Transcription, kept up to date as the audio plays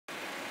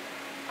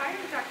Hi,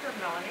 I'm Dr.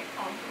 Melanie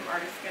Palm from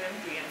Artist Skin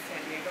MD in San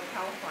Diego,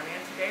 California,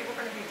 and today we're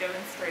going to be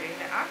demonstrating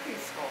the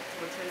AccuSculpt,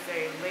 which is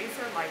a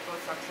laser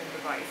liposuction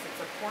device.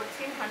 It's a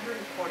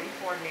 1444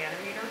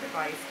 nanometer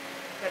device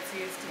that's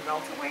used to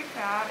melt away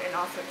fat and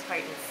also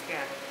tighten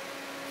skin.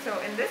 So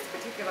in this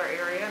particular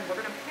area, and we're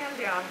going to pan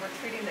down, we're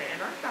treating the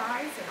inner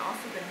thighs and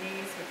also the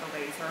knees with the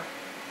laser.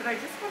 But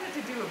I just wanted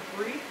to do a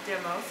brief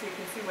demo so you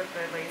can see what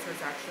the laser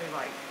is actually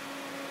like.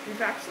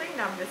 We've actually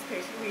numbed this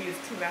patient. We use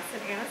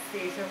tumescent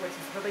anesthesia, which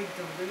is really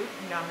dilute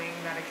numbing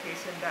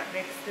medication that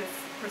makes this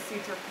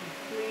procedure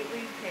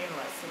completely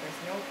painless, so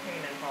there's no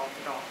pain involved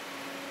at all.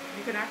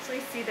 You can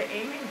actually see the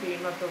aiming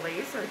beam of the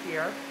laser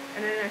here,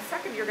 and in a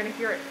second you're going to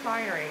hear it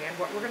firing, and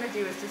what we're going to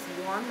do is just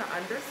warm the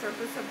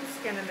undersurface of the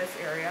skin in this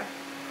area,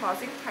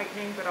 causing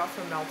tightening but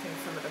also melting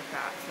some of the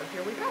fat. So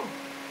here we go.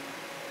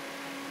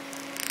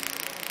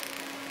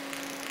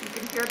 You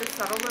can hear the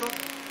subtle little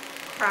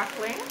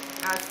crackling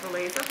as the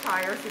laser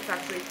fires. It's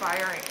actually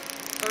firing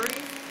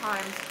 30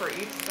 times per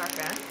each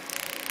second.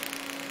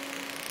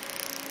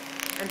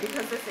 And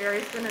because this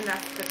area has been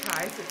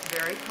anesthetized, it's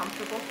very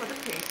comfortable for the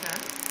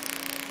patient.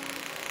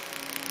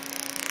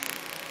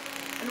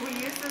 And we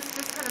use this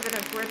just kind of in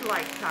a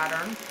grid-like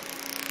pattern.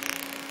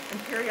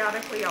 And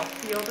periodically I'll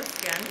feel the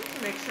skin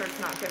to make sure it's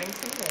not getting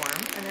too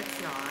warm, and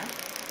it's not.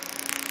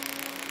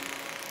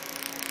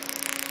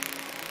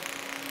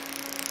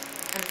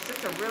 And it's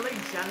just a really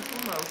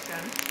gentle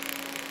motion,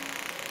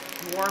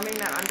 warming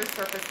that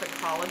undersurface, the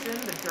collagen,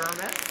 the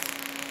dermis,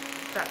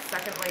 that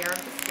second layer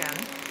of the skin.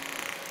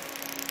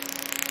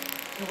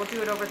 And we'll do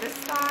it over this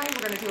thigh.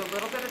 We're going to do a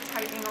little bit of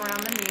tightening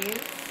around the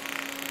knees.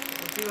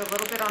 We'll do a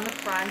little bit on the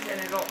front,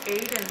 and it'll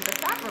aid in the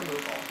fat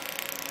removal.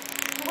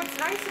 And what's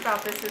nice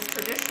about this is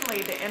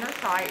traditionally the inner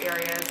thigh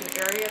area is an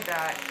area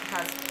that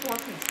has poor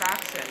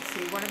contraction, so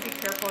you want to be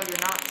careful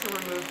you're not to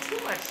remove too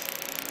much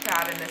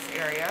fat in this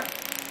area.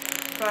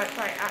 But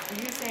by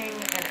using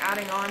and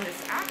adding on this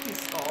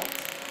AccuSculpt,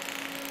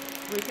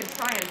 we can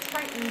try and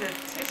tighten the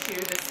tissue,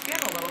 the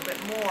skin a little bit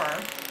more,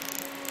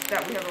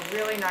 that we have a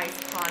really nice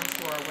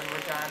contour when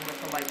we're done with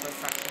the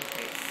liposuction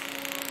case.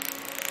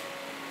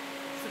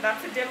 So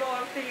that's a demo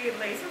of the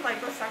laser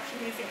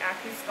liposuction using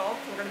AccuSculpt.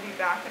 We're going to be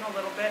back in a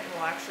little bit and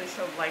we'll actually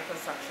show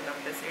liposuction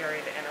of this area,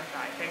 the inner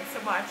thigh. Thanks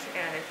so much,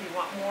 and if you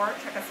want more,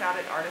 check us out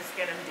at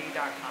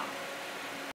artistskinmd.com.